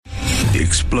The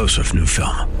explosive new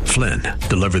film, Flynn,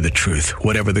 deliver the truth,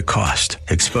 whatever the cost.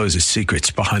 Exposes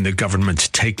secrets behind the government's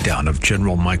takedown of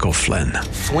General Michael Flynn.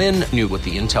 Flynn knew what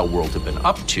the intel world had been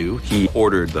up to. He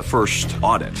ordered the first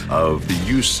audit of the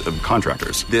use of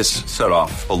contractors. This set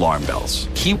off alarm bells.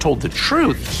 He told the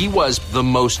truth. He was the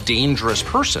most dangerous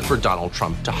person for Donald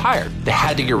Trump to hire. They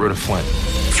had to get rid of Flynn.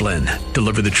 Flynn,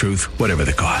 deliver the truth, whatever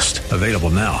the cost. Available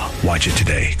now. Watch it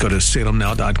today. Go to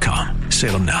salemnow.com.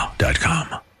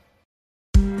 salemnow.com.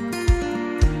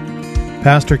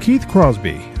 Pastor Keith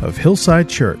Crosby of Hillside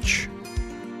Church.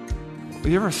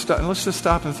 You ever let's just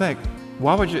stop and think.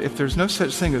 Why would you, if there's no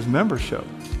such thing as membership,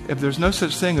 if there's no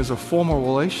such thing as a formal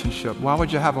relationship, why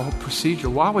would you have a whole procedure?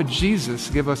 Why would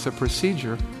Jesus give us a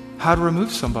procedure how to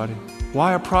remove somebody?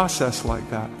 Why a process like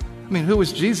that? I mean, who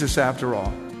was Jesus after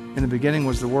all? In the beginning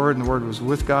was the Word, and the Word was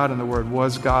with God, and the Word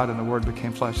was God, and the Word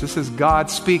became flesh. This is God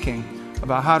speaking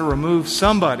about how to remove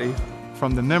somebody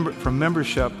from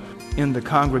membership in the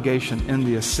congregation, in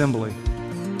the assembly.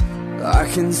 I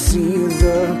can see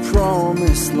the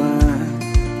promised land,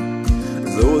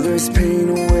 though there's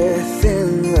pain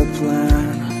within the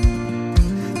plan.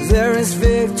 There is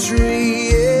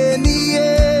victory in the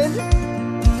end.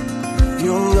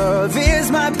 Your love is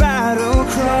my battle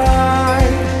cry,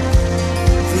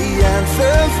 the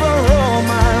answer for all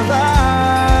my life.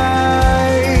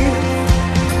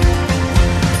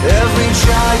 Every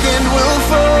giant will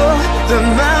fall, the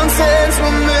mountains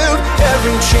will move,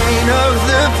 every chain of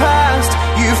the past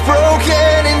you've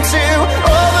broken into.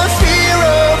 All the fear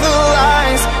of the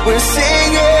lies, we're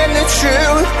singing the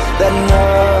truth, that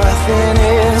nothing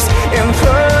is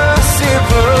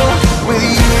impossible with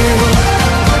you.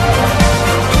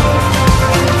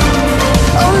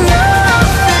 Oh,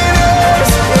 nothing is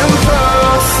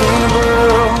impossible.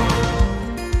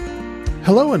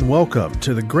 Hello and welcome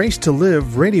to the Grace to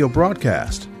Live radio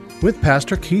broadcast with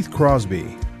Pastor Keith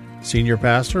Crosby, Senior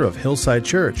Pastor of Hillside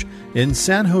Church in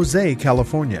San Jose,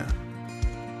 California.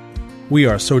 We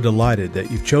are so delighted that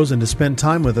you've chosen to spend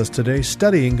time with us today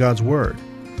studying God's Word.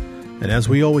 And as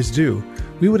we always do,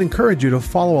 we would encourage you to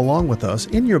follow along with us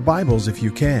in your Bibles if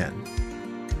you can.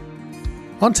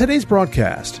 On today's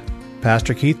broadcast,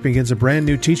 Pastor Keith begins a brand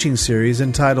new teaching series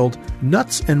entitled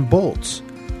Nuts and Bolts,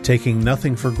 Taking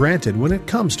Nothing for Granted When It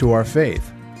Comes to Our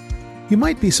Faith. You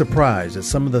might be surprised at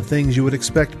some of the things you would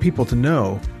expect people to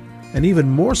know, and even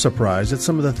more surprised at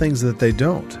some of the things that they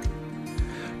don't.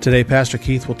 Today, Pastor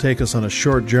Keith will take us on a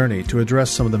short journey to address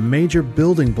some of the major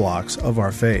building blocks of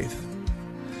our faith.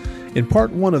 In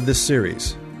part one of this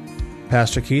series,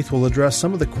 Pastor Keith will address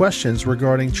some of the questions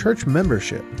regarding church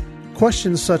membership.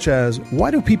 Questions such as,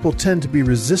 why do people tend to be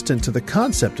resistant to the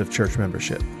concept of church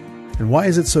membership? And why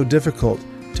is it so difficult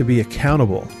to be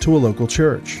accountable to a local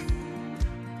church?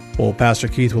 Well, Pastor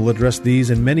Keith will address these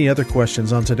and many other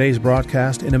questions on today's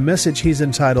broadcast in a message he's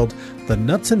entitled, The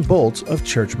Nuts and Bolts of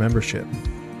Church Membership.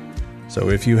 So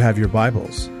if you have your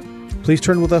Bibles, please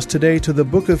turn with us today to the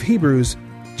book of Hebrews,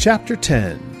 chapter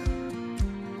 10.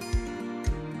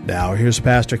 Now here's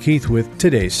Pastor Keith with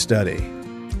today's study.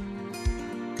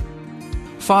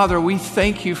 Father, we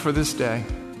thank you for this day.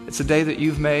 It's a day that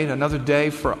you've made, another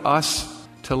day for us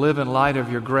to live in light of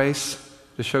your grace,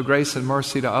 to show grace and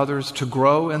mercy to others, to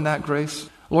grow in that grace.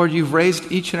 Lord, you've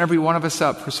raised each and every one of us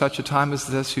up for such a time as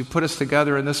this. You've put us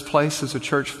together in this place as a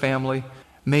church family.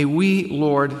 May we,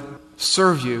 Lord,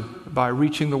 serve you by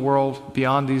reaching the world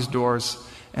beyond these doors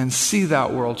and see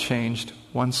that world changed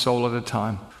one soul at a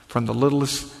time. From the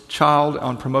littlest child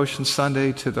on Promotion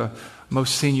Sunday to the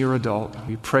most senior adult.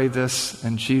 We pray this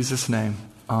in Jesus' name.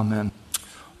 Amen.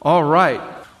 All right.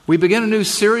 We begin a new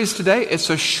series today. It's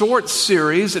a short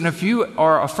series, and if you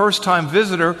are a first-time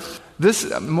visitor,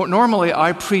 normally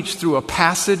I preach through a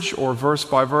passage or verse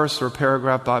by verse or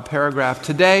paragraph by paragraph.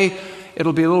 Today,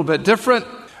 it'll be a little bit different.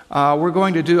 We're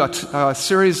going to do a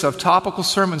series of topical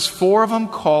sermons, 4 of them,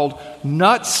 called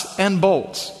Nuts and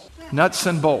Bolts. Nuts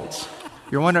and Bolts.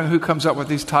 You're wondering who comes up with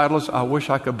these titles? I wish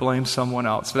I could blame someone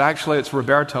else, but actually it's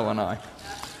Roberto and I.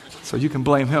 So you can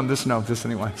blame him. This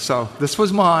anyway. So this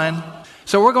was mine.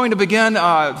 So we're going to begin,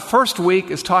 first week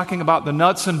is talking about the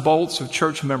nuts and bolts of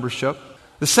church membership.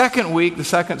 The second week, the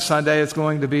second Sunday, is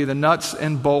going to be the nuts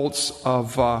and bolts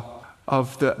of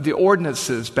the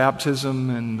ordinances, baptism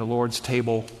and the Lord's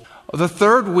table. The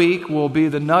third week will be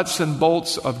the nuts and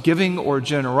bolts of giving or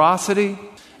generosity.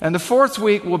 And the fourth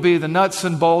week will be the nuts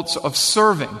and bolts of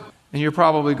serving. And you're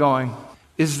probably going,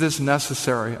 is this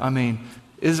necessary? I mean,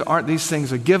 aren't these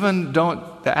things a given?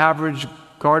 Don't the average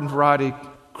garden variety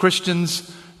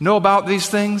Christians know about these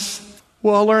things?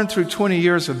 Well, I learned through 20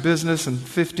 years of business and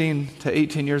 15 to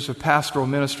 18 years of pastoral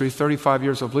ministry, 35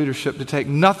 years of leadership, to take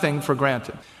nothing for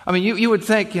granted. I mean, you would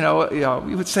think, you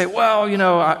would say, well,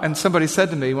 and somebody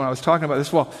said to me when I was talking about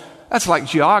this, well, that's like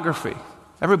geography.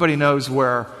 Everybody knows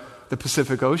where the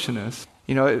Pacific Ocean is.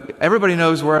 Everybody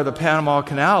knows where the Panama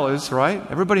Canal is, right?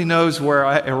 Everybody knows where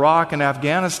Iraq and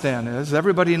Afghanistan is.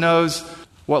 Everybody knows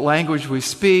what language we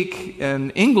speak in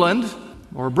England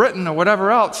or Britain or whatever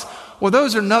else. Well,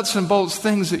 those are nuts and bolts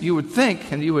things that you would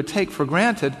think and you would take for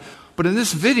granted. But in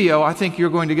this video, I think you're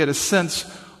going to get a sense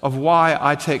of why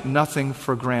I take nothing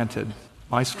for granted.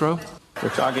 Maestro? We're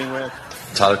talking with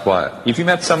Tyler Quiet. If you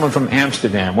met someone from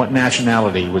Amsterdam, what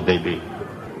nationality would they be?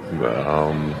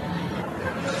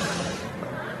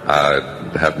 I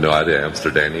have no idea.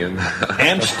 Amsterdamian.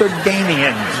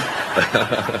 Amsterdamian.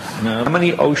 No. How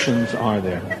many oceans are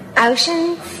there?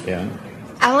 Oceans? Yeah.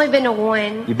 I've only been to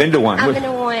one. You've been to one? I've been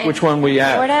to one. Which one were you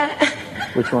at? Florida.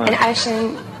 Which one? An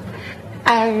ocean.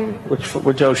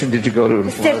 Which ocean did you go to?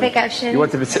 Pacific Ocean. You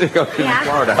went to the Pacific Ocean in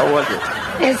Florida. How was it?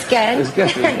 It was good. It was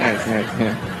good.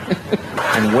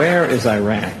 Yeah. And where is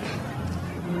Iraq?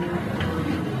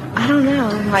 I don't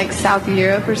know. Like South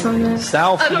Europe or something?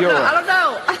 South Europe. I don't know.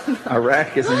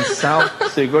 Iraq is in South.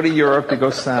 So you go to Europe, you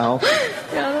go south.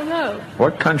 Yeah, I don't know.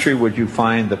 What country would you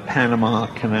find the Panama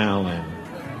Canal in?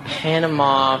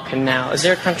 Panama Canal. Is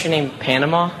there a country named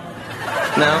Panama? No?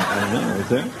 I don't know. Is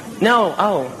there? No.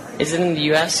 Oh. Is it in the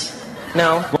U.S.?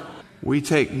 No. We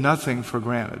take nothing for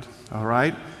granted, all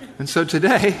right? And so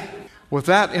today, with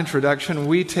that introduction,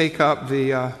 we take up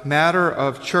the matter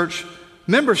of church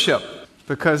membership,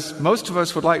 because most of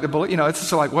us would like to believe, it's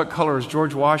just like, what color is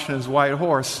George Washington's white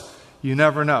horse? You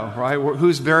never know, right?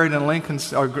 Who's buried in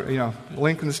Lincoln's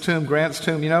tomb, Grant's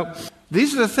tomb,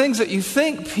 These are the things that you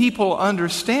think people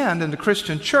understand in the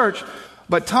Christian church,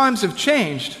 but times have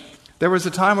changed. There was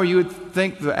a time where you would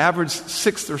think the average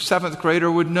 6th or 7th grader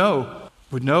would know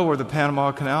where the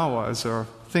Panama Canal was, or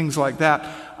things like that.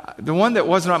 The one that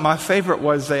wasn't my favorite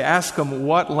was they asked them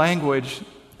what language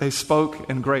they spoke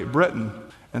in Great Britain.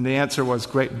 And the answer was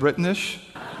Great British,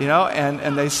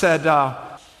 and they said,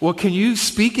 well, can you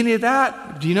speak any of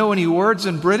that? Do you know any words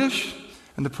in British?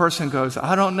 And the person goes,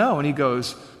 I don't know. And he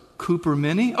goes, Cooper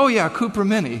Mini? Oh, yeah, Cooper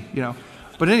Mini,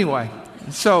 But anyway,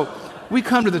 so we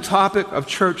come to the topic of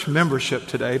church membership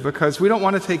today because we don't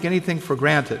want to take anything for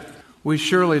granted. We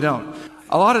surely don't.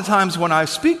 A lot of times when I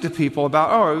speak to people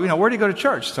about, where do you go to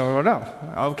church? So I don't know.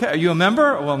 Okay, are you a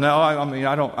member? Well, no,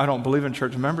 I don't believe in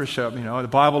church membership. The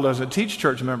Bible doesn't teach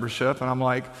church membership. And I'm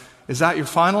like, is that your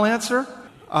final answer?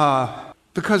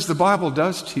 Because the Bible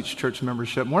does teach church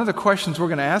membership. One of the questions we're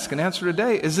going to ask and answer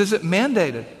today is it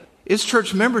mandated? Is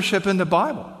church membership in the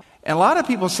Bible? And a lot of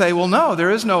people say, well, no,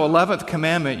 there is no 11th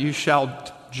commandment, you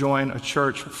shall join a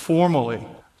church formally.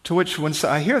 To which when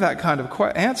I hear that kind of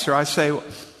answer, I say,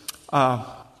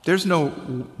 there's no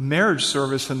marriage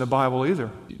service in the Bible either.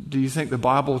 Do you think the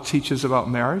Bible teaches about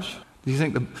marriage? Do you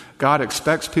think God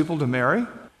expects people to marry?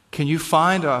 Can you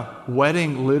find a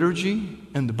wedding liturgy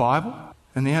in the Bible?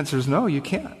 And the answer is no, you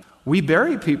can't. We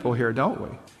bury people here, don't we?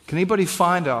 Can anybody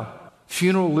find a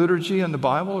funeral liturgy in the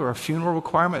Bible or a funeral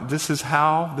requirement? This is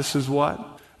how, this is what?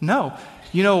 No.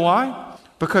 You know why?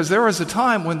 Because there was a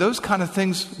time when those kind of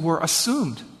things were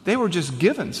assumed. They were just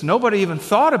givens. Nobody even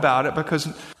thought about it because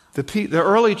the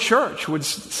early church would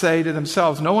say to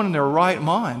themselves, no one in their right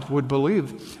mind would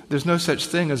believe there's no such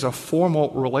thing as a formal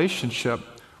relationship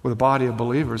with a body of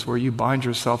believers where you bind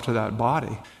yourself to that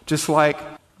body. Just like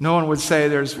no one would say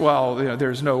there's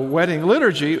no wedding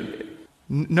liturgy.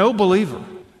 No believer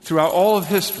throughout all of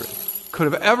history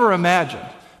could have ever imagined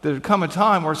that there would come a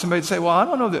time where somebody would say, well, I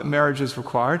don't know that marriage is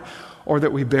required or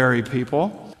that we bury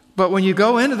people. But when you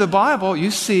go into the Bible, you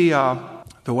see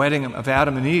the wedding of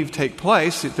Adam and Eve take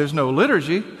place. There's no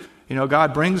liturgy.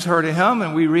 God brings her to him,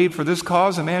 and we read, for this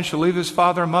cause a man shall leave his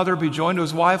father and mother, be joined to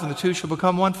his wife, and the two shall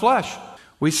become one flesh.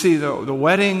 We see the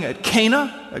wedding at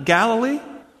Cana, at Galilee.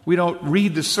 We don't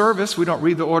read the service. We don't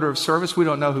read the order of service. We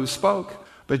don't know who spoke.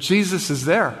 But Jesus is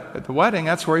there at the wedding.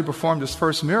 That's where he performed his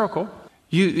first miracle.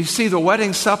 You see the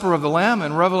wedding supper of the Lamb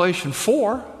in Revelation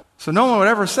 4. So no one would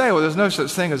ever say, well, there's no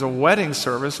such thing as a wedding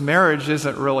service. Marriage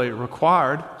isn't really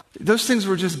required. Those things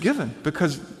were just given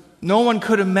because no one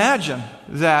could imagine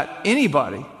that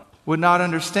anybody would not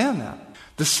understand that.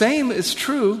 The same is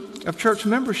true of church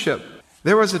membership.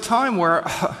 There was a time where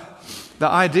the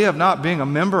idea of not being a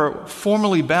member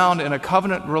formally bound in a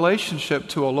covenant relationship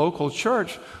to a local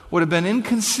church would have been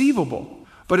inconceivable.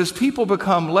 But as people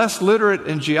become less literate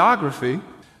in geography,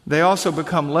 they also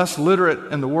become less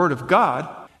literate in the Word of God,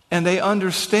 and they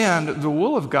understand the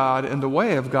will of God and the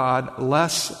way of God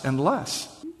less and less.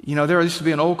 You know, there used to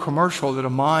be an old commercial that a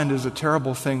mind is a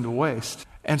terrible thing to waste.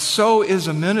 And so is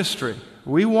a ministry.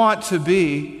 We want to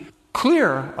be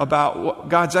clear about what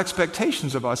God's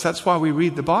expectations of us. That's why we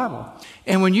read the Bible.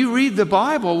 And when you read the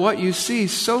Bible, what you see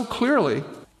so clearly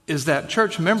is that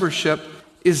church membership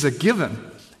is a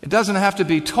given. It doesn't have to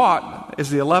be taught as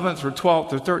the 11th or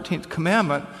 12th or 13th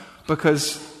commandment,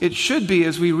 because it should be,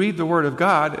 as we read the Word of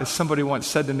God, as somebody once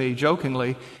said to me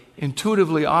jokingly,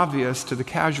 intuitively obvious to the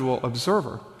casual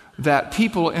observer that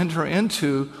people enter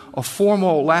into a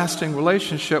formal, lasting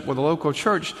relationship with a local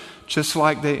church just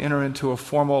like they enter into a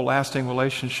formal, lasting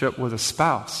relationship with a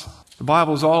spouse. The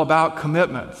Bible is all about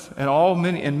commitment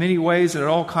in many ways and at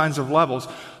all kinds of levels.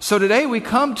 So today we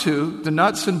come to the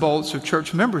nuts and bolts of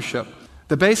church membership.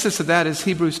 The basis of that is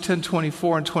Hebrews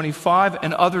 10:24 and 25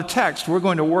 and other texts. We're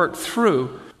going to work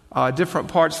through different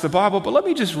parts of the Bible, but let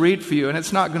me just read for you, and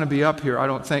it's not going to be up here, I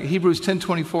don't think. Hebrews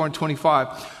 10:24 and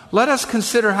 25. Let us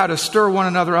consider how to stir one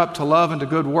another up to love and to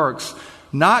good works,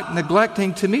 not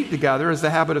neglecting to meet together as the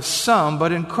habit of some,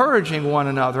 but encouraging one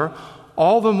another,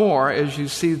 all the more as you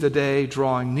see the day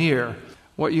drawing near.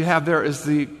 What you have there is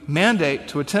the mandate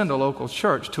to attend a local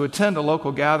church, to attend a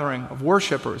local gathering of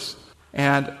worshipers.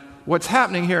 And what's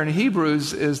happening here in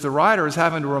Hebrews is the writer is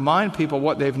having to remind people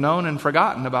what they've known and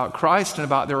forgotten about Christ and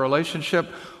about their relationship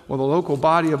with a local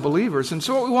body of believers. And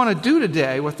so what we want to do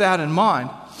today with that in mind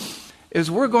is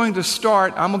we're going to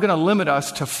start, I'm going to limit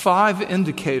us to 5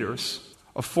 indicators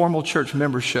of formal church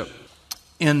membership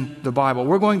in the Bible.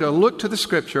 We're going to look to the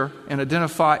Scripture and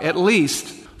identify at least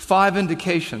 5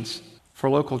 indications for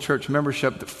local church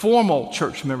membership, formal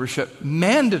church membership,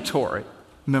 mandatory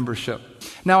membership.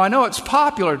 Now, I know it's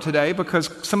popular today because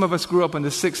some of us grew up in the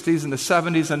 60s and the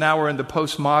 70s, and now we're in the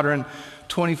postmodern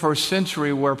 21st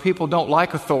century where people don't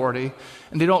like authority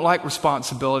and they don't like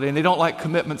responsibility and they don't like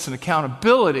commitments and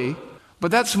accountability, but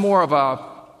that's more of a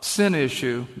sin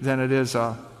issue than it is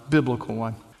a biblical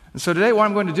one. And so today what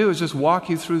I'm going to do is just walk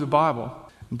you through the Bible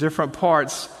in different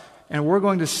parts, and we're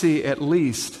going to see at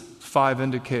least 5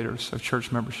 indicators of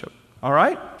church membership. All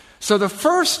right? So the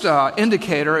first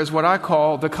indicator is what I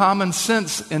call the common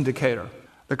sense indicator.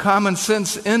 The common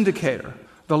sense indicator.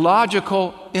 The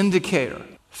logical indicator.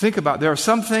 Think about it. There are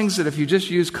some things that if you just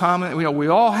use common, we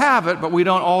all have it, but we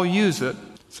don't all use it.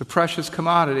 It's a precious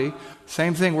commodity.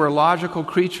 Same thing, we're logical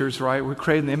creatures, right? We're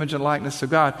created in the image and likeness of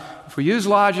God. If we use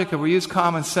logic, if we use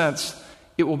common sense,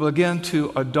 it will begin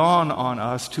to dawn on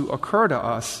us, to occur to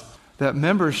us, that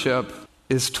membership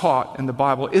is taught in the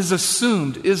Bible, is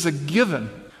assumed, is a given.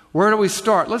 Where do we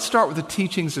start? Let's start with the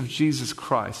teachings of Jesus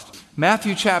Christ.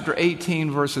 Matthew chapter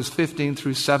 18, verses 15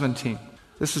 through 17.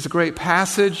 This is a great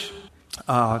passage.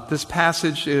 This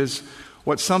passage is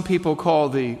what some people call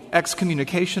the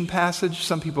excommunication passage.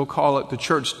 Some people call it the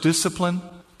church discipline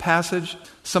passage.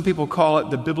 Some people call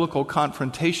it the biblical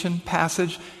confrontation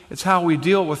passage. It's how we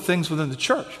deal with things within the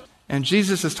church. And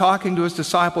Jesus is talking to his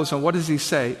disciples, and what does he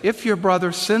say? If your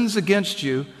brother sins against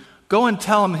you, go and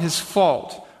tell him his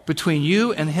fault between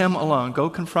you and him alone. Go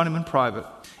confront him in private.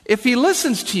 If he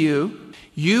listens to you,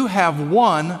 you have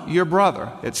won your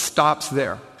brother. It stops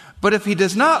there. But if he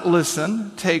does not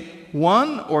listen, take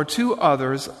 1 or 2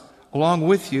 others along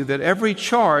with you, that every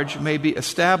charge may be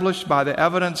established by the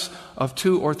evidence of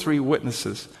 2 or 3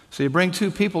 witnesses. So you bring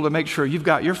 2 people to make sure you've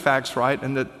got your facts right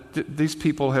and that these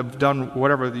people have done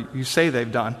whatever you say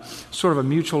they've done. Sort of a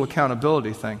mutual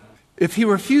accountability thing. If he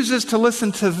refuses to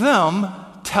listen to them,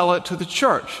 tell it to the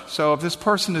church. So if this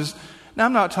person is, now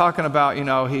I'm not talking about,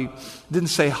 he didn't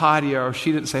say hi to you or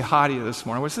she didn't say hi to you this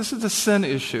morning. This is a sin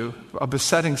issue, a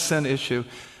besetting sin issue.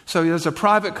 So there's a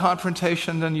private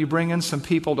confrontation, then you bring in some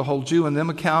people to hold you and them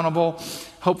accountable.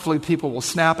 Hopefully people will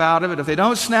snap out of it. If they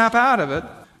don't snap out of it,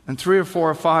 in 3 or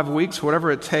 4 or 5 weeks,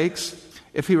 whatever it takes,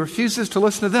 if he refuses to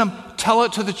listen to them, tell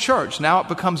it to the church. Now it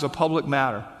becomes a public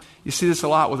matter. You see this a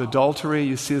lot with adultery.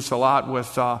 You see this a lot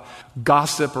with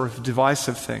gossip or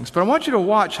divisive things. But I want you to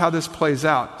watch how this plays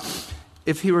out.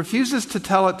 If he refuses to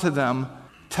tell it to them,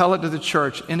 tell it to the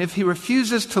church. And if he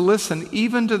refuses to listen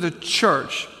even to the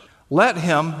church, let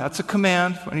him, that's a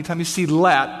command. Anytime you see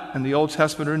let in the Old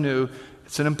Testament or New,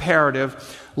 it's an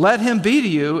imperative. Let him be to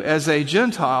you as a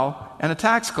Gentile and a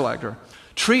tax collector.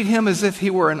 Treat him as if he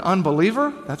were an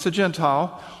unbeliever, that's a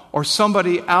Gentile, or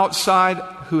somebody inside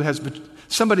who has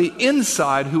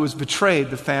betrayed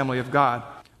the family of God.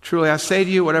 Truly I say to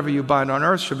you, whatever you bind on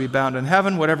earth shall be bound in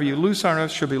heaven. Whatever you loose on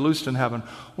earth shall be loosed in heaven.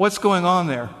 What's going on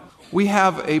there? We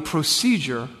have a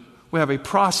procedure, we have a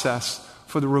process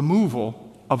for the removal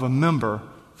of a member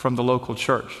from the local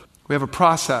church. We have a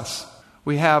process.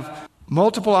 We have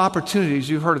multiple opportunities.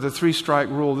 You've heard of the 3-strike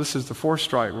rule. This is the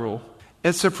 4-strike rule.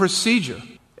 It's a procedure.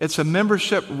 It's a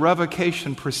membership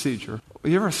revocation procedure.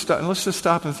 You ever let's just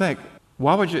stop and think.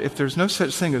 Why would you, if there's no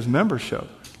such thing as membership,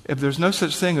 if there's no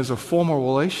such thing as a formal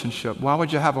relationship, why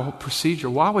would you have a whole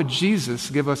procedure? Why would Jesus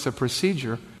give us a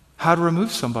procedure how to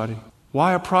remove somebody?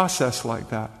 Why a process like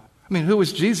that? I mean, who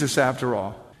was Jesus after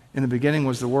all? In the beginning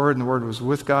was the Word, and the Word was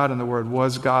with God, and the Word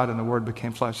was God, and the Word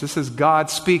became flesh. This is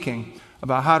God speaking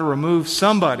about how to remove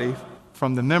somebody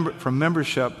from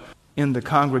membership in the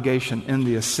congregation, in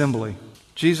the assembly.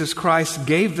 Jesus Christ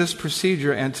gave this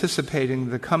procedure anticipating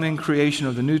the coming creation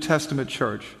of the New Testament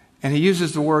church. And he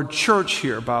uses the word church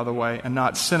here, by the way, and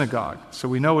not synagogue. So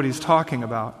we know what he's talking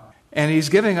about. And he's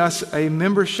giving us a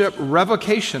membership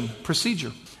revocation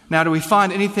procedure. Now, do we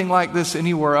find anything like this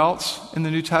anywhere else in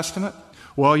the New Testament?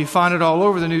 Well, you find it all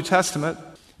over the New Testament.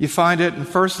 You find it in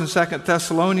 1st and 2nd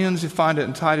Thessalonians. You find it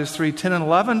in Titus 3, 10 and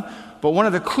 11. But one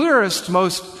of the clearest,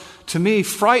 most, to me,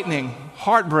 frightening,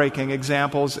 heartbreaking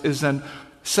examples is in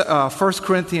 1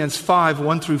 Corinthians 5,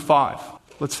 1 through 5.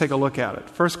 Let's take a look at it.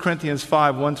 1 Corinthians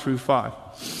 5, 1 through 5.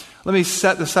 Let me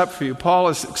set this up for you. Paul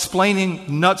is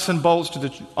explaining nuts and bolts to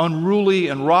the unruly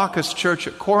and raucous church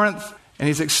at Corinth. And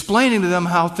he's explaining to them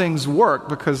how things work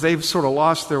because they've sort of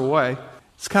lost their way.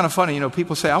 It's kind of funny,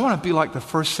 people say, I want to be like the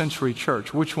first century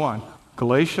church. Which one?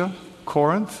 Galatia?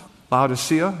 Corinth?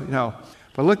 Laodicea?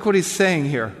 But look what he's saying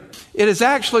here. It is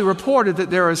actually reported that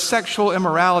there is sexual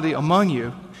immorality among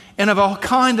you, and of a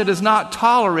kind that is not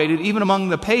tolerated even among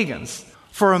the pagans.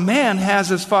 For a man has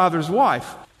his father's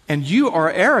wife, and you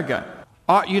are arrogant.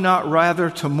 Ought you not rather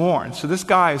to mourn? So this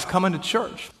guy is coming to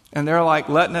church, and they're like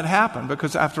letting it happen,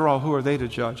 because after all, who are they to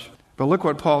judge? But look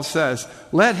what Paul says.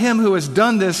 Let him who has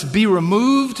done this be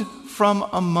removed from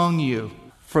among you.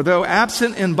 For though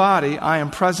absent in body, I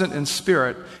am present in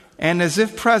spirit, and as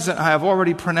if present, I have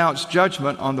already pronounced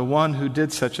judgment on the one who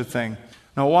did such a thing.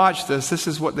 Now watch this. This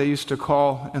is what they used to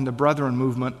call in the Brethren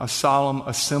movement a solemn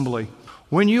assembly.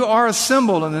 When you are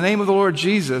assembled in the name of the Lord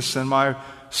Jesus, and my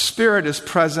Spirit is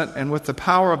present, and with the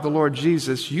power of the Lord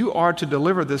Jesus, you are to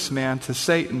deliver this man to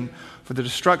Satan for the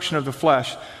destruction of the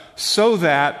flesh, so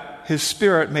that his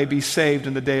spirit may be saved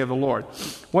in the day of the Lord.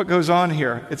 What goes on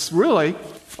here? It's really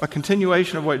a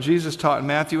continuation of what Jesus taught in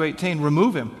Matthew 18.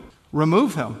 Remove him.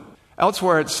 Remove him.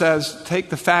 Elsewhere it says, take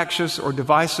the factious or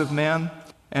divisive man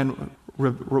and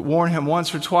warn him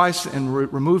once or twice and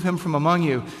remove him from among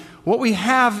you. What we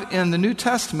have in the New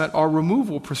Testament are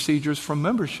removal procedures from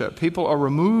membership. People are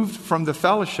removed from the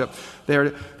fellowship. They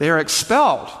are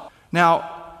expelled.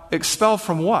 Now, expelled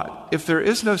from what? If there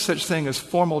is no such thing as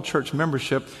formal church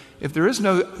membership, if there is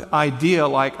no idea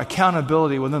like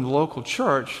accountability within the local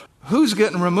church, who's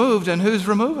getting removed and who's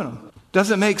removing them?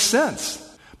 Doesn't make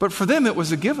sense. But for them, it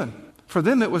was a given. For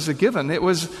them, it was a given. It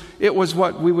was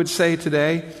what we would say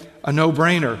today, a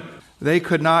no-brainer. They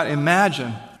could not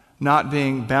imagine not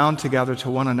being bound together to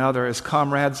one another as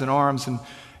comrades in arms and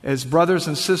as brothers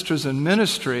and sisters in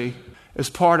ministry as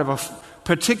part of a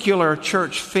particular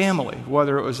church family,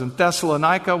 whether it was in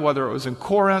Thessalonica, whether it was in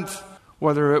Corinth,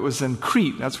 whether it was in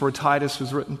Crete, that's where Titus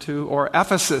was written to, or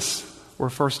Ephesus, where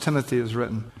 1 Timothy is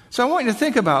written. So I want you to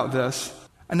think about this.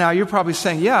 And now you're probably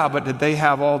saying, yeah, but did they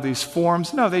have all these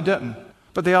forms? No, they didn't.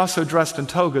 But they also dressed in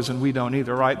togas, and we don't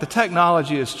either, right? The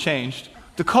technology has changed.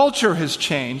 The culture has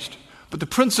changed, but the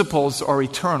principles are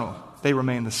eternal. They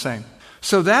remain the same.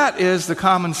 So that is the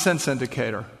common sense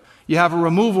indicator. You have a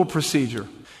removal procedure.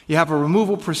 You have a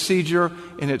removal procedure,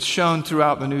 and it's shown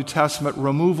throughout the New Testament.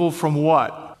 Removal from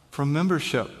what? From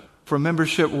membership. From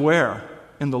membership where?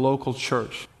 In the local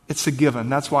church. It's a given.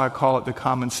 That's why I call it the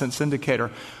common sense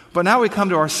indicator. But now we come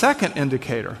to our second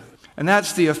indicator, and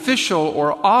that's the official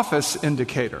or office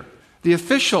indicator. The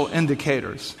official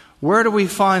indicators. Where do we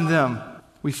find them?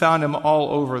 We found them all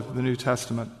over the New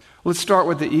Testament. Let's start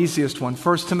with the easiest one,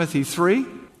 1 Timothy 3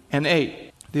 and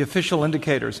 8, the official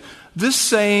indicators. This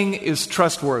saying is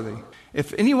trustworthy.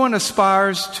 If anyone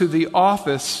aspires to the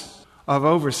office of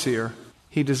overseer,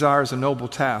 he desires a noble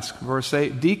task. Verse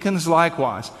 8, deacons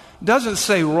likewise. It doesn't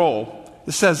say role,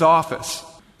 it says office.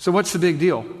 So what's the big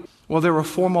deal? Well, there are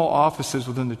formal offices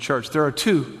within the church. There are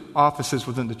two offices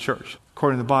within the church,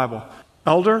 according to the Bible,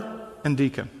 elder and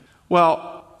deacon.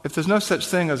 Well, if there's no such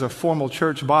thing as a formal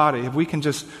church body, if we can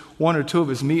just one or two of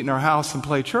us meet in our house and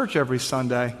play church every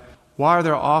Sunday, why are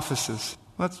there offices?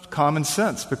 Well, that's common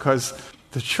sense, because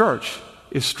the church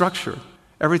is structured.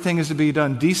 Everything is to be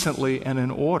done decently and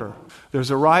in order. There's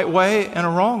a right way and a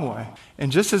wrong way.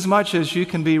 And just as much as you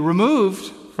can be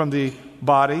removed from the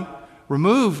body,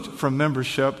 removed from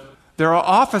membership, there are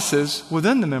offices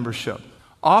within the membership.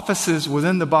 Offices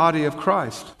within the body of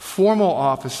Christ. Formal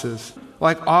offices,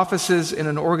 like offices in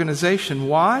an organization.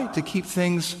 Why? To keep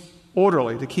things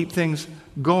orderly, to keep things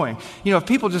going. If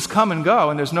people just come and go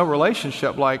and there's no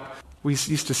relationship like we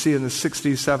used to see in the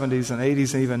 60s, 70s, and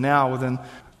 80s, and even now within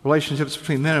relationships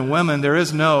between men and women, there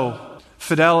is no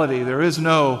fidelity, there is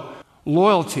no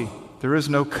loyalty, there is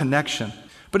no connection.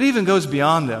 But it even goes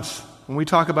beyond this. When we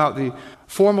talk about the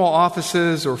formal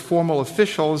offices or formal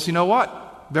officials, you know what?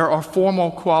 There are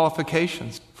formal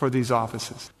qualifications for these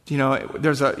offices. In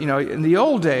the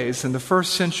old days, in the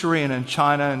first century and in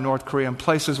China and North Korea and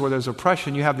places where there's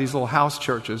oppression, you have these little house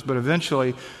churches, but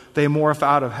eventually they morph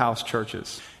out of house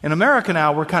churches. In America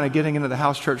now, we're kind of getting into the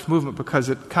house church movement because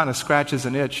it kind of scratches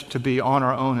an itch to be on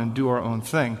our own and do our own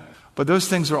thing. But those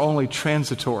things are only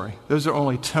transitory. Those are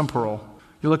only temporal.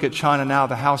 You look at China now,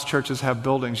 the house churches have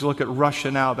buildings. You look at Russia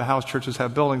now, the house churches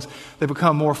have buildings. They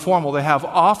become more formal. They have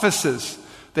offices.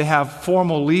 They have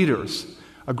formal leaders.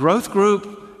 A growth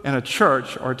group and a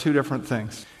church are two different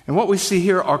things. And what we see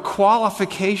here are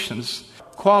qualifications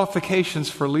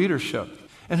for leadership.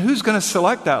 And who's going to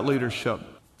select that leadership?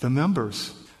 The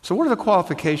members. So what are the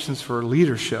qualifications for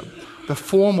leadership? The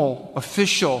formal,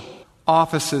 official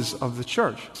offices of the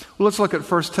church. Well, let's look at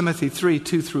 1 Timothy 3,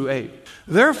 2 through 8.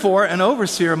 Therefore, an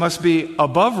overseer must be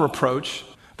above reproach,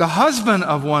 the husband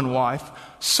of one wife,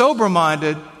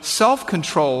 sober-minded,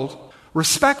 self-controlled,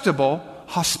 respectable,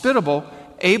 hospitable,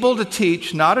 able to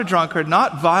teach, not a drunkard,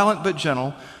 not violent but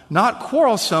gentle, not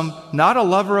quarrelsome, not a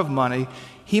lover of money.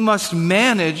 He must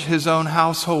manage his own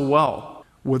household well,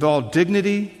 with all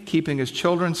dignity, keeping his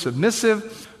children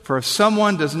submissive. For if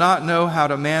someone does not know how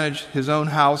to manage his own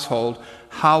household,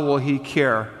 how will he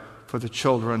care for the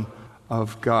children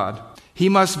of God? He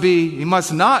must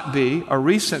not be a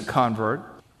recent convert.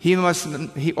 He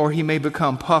may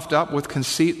become puffed up with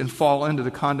conceit and fall into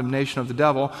the condemnation of the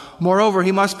devil. Moreover,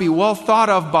 he must be well thought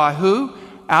of by who?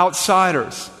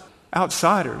 Outsiders.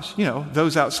 Outsiders,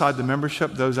 those outside the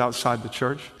membership, those outside the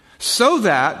church. So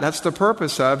that's the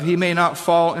purpose of, he may not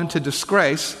fall into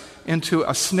disgrace, into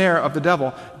a snare of the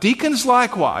devil. Deacons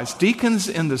likewise, deacons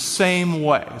in the same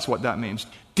way is what that means.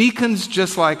 Deacons,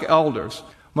 just like elders,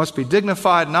 must be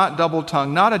dignified, not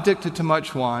double-tongued, not addicted to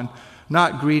much wine,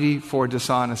 not greedy for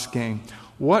dishonest gain.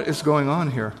 What is going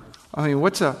on here? I mean,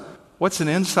 what's an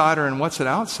insider and what's an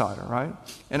outsider, right?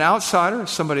 An outsider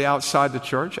is somebody outside the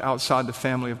church, outside the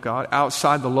family of God,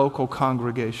 outside the local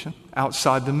congregation,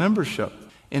 outside the membership.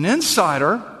 An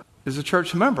insider is a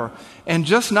church member. And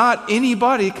just not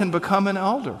anybody can become an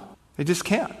elder. They just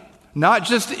can't. Not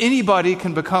just anybody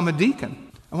can become a deacon.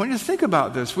 I want you to think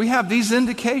about this. We have these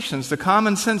indications, the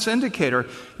common sense indicator.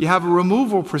 You have a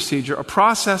removal procedure, a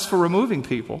process for removing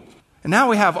people. And now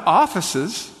we have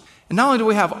offices. And not only do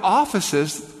we have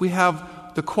offices, we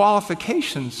have the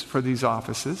qualifications for these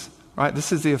offices. Right?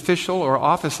 This is the official or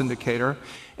office indicator.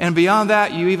 And beyond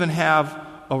that, you even have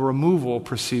a removal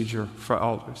procedure for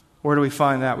elders. Where do we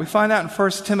find that? We find that in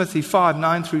 1 Timothy 5,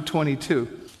 9 through 22.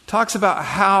 It talks about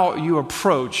how you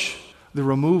approach the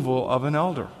removal of an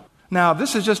elder. Now,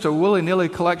 this is just a willy-nilly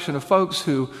collection of folks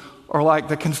who are like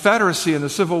the Confederacy in the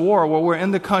Civil War, where we're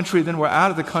in the country, then we're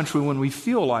out of the country when we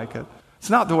feel like it. It's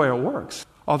not the way it works,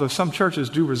 although some churches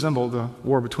do resemble the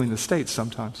war between the states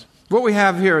sometimes. What we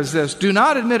have here is this: do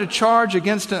not admit a charge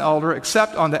against an elder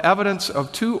except on the evidence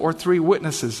of 2 or 3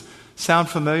 witnesses. Sound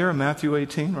familiar in Matthew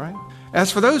 18, right? As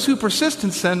for those who persist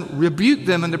in sin, rebuke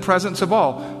them in the presence of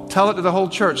all. Tell it to the whole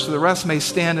church so the rest may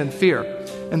stand in fear.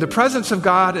 In the presence of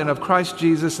God and of Christ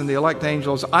Jesus and the elect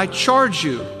angels, I charge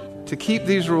you to keep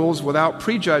these rules without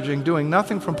prejudging, doing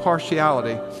nothing from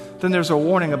partiality. Then there's a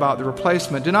warning about the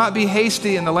replacement. Do not be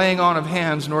hasty in the laying on of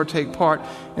hands, nor take part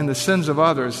in the sins of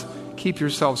others. Keep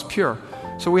yourselves pure.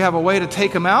 So we have a way to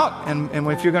take them out, and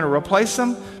if you're going to replace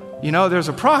them, there's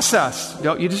a process.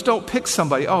 You just don't pick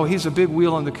somebody, oh, he's a big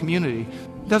wheel in the community.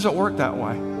 It doesn't work that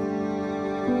way.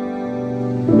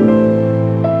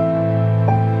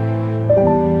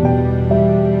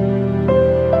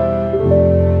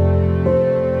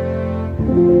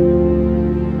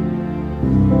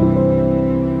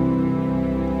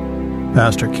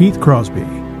 Pastor Keith Crosby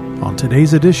on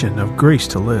today's edition of Grace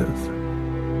to Live.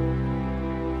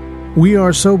 We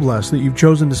are so blessed that you've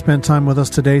chosen to spend time with us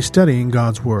today studying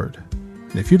God's Word.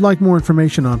 And if you'd like more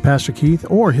information on Pastor Keith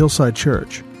or Hillside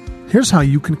Church, here's how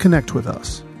you can connect with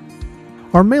us.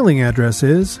 Our mailing address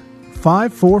is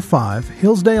 545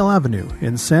 Hillsdale Avenue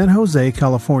in San Jose,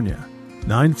 California,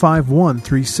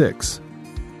 95136.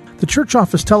 The church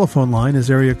office telephone line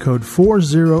is area code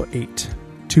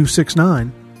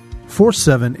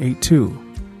 408-269-4782.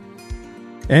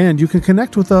 And you can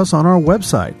connect with us on our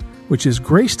website, which is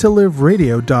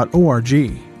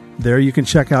gracetoliveradio.org. There you can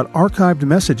check out archived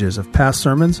messages of past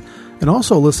sermons and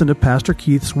also listen to Pastor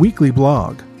Keith's weekly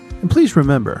blog. And please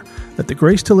remember that the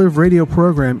Grace to Live radio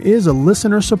program is a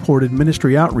listener-supported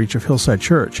ministry outreach of Hillside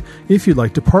Church if you'd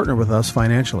like to partner with us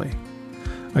financially.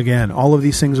 Again, all of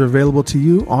these things are available to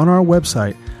you on our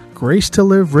website,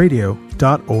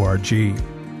 gracetoliveradio.org.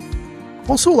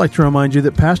 Also, I'd like to remind you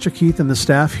that Pastor Keith and the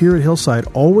staff here at Hillside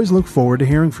always look forward to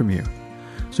hearing from you.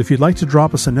 So if you'd like to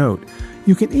drop us a note,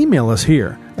 you can email us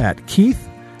here at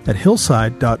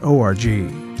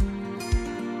keith@hillside.org.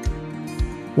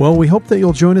 Well, we hope that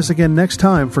you'll join us again next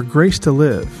time for Grace to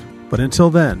Live. But until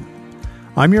then,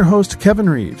 I'm your host, Kevin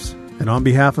Reeves, and on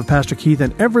behalf of Pastor Keith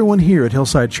and everyone here at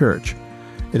Hillside Church,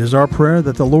 it is our prayer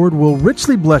that the Lord will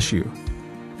richly bless you.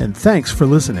 And thanks for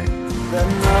listening.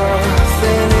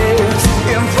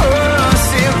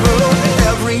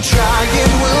 Every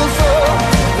giant will fall,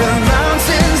 the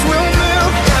mountains will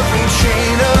move, every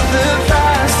chain of the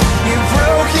past you've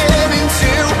broken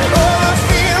into. All the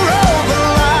fear, all the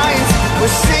lies,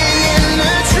 we're seeing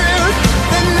the truth,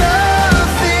 that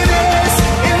nothing is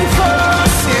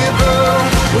impossible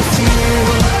with you.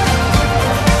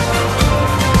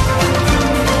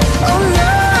 Oh,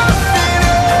 nothing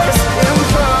is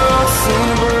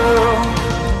impossible.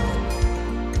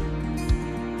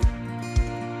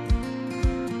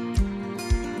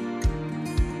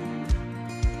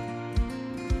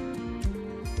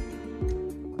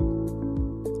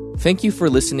 Thank you for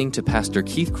listening to Pastor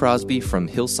Keith Crosby from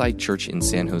Hillside Church in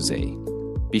San Jose.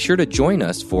 Be sure to join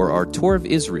us for our Tour of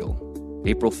Israel,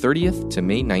 April 30th to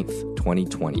May 9th,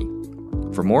 2020.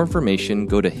 For more information,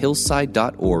 go to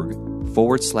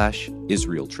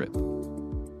hillside.org/Israel trip.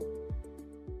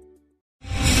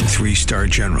 3-star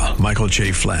General Michael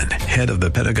J. Flynn, head of the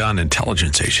Pentagon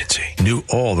Intelligence Agency, knew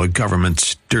all the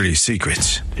government's dirty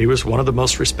secrets. He was one of the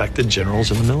most respected generals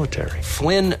in the military.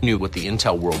 Flynn knew what the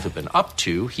intel world had been up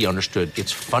to. He understood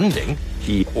its funding.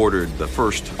 He ordered the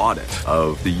first audit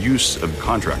of the use of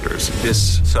contractors.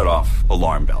 This set off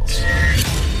alarm bells.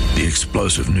 The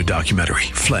explosive new documentary,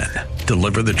 Flynn,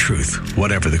 Deliver the Truth,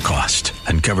 Whatever the Cost,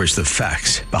 uncovers the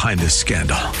facts behind this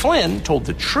scandal. Flynn told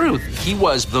the truth. He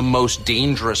was the most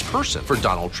dangerous person for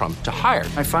Donald Trump to hire.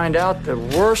 I find out the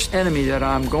worst enemy that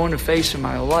I'm going to face in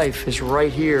my life is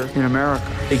right here in America.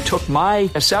 They took my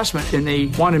assessment and they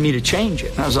wanted me to change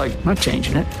it. And I was like, I'm not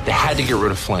changing it. They had to get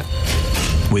rid of Flynn.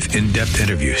 With in-depth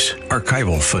interviews,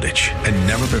 archival footage, and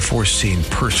never-before-seen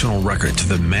personal records of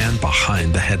the man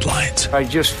behind the headlines. I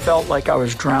just felt like I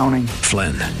was drowning.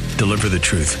 Flynn, Deliver the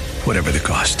Truth, Whatever the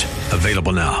Cost.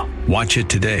 Available now. Watch it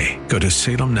today. Go to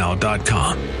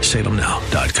salemnow.com.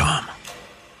 salemnow.com.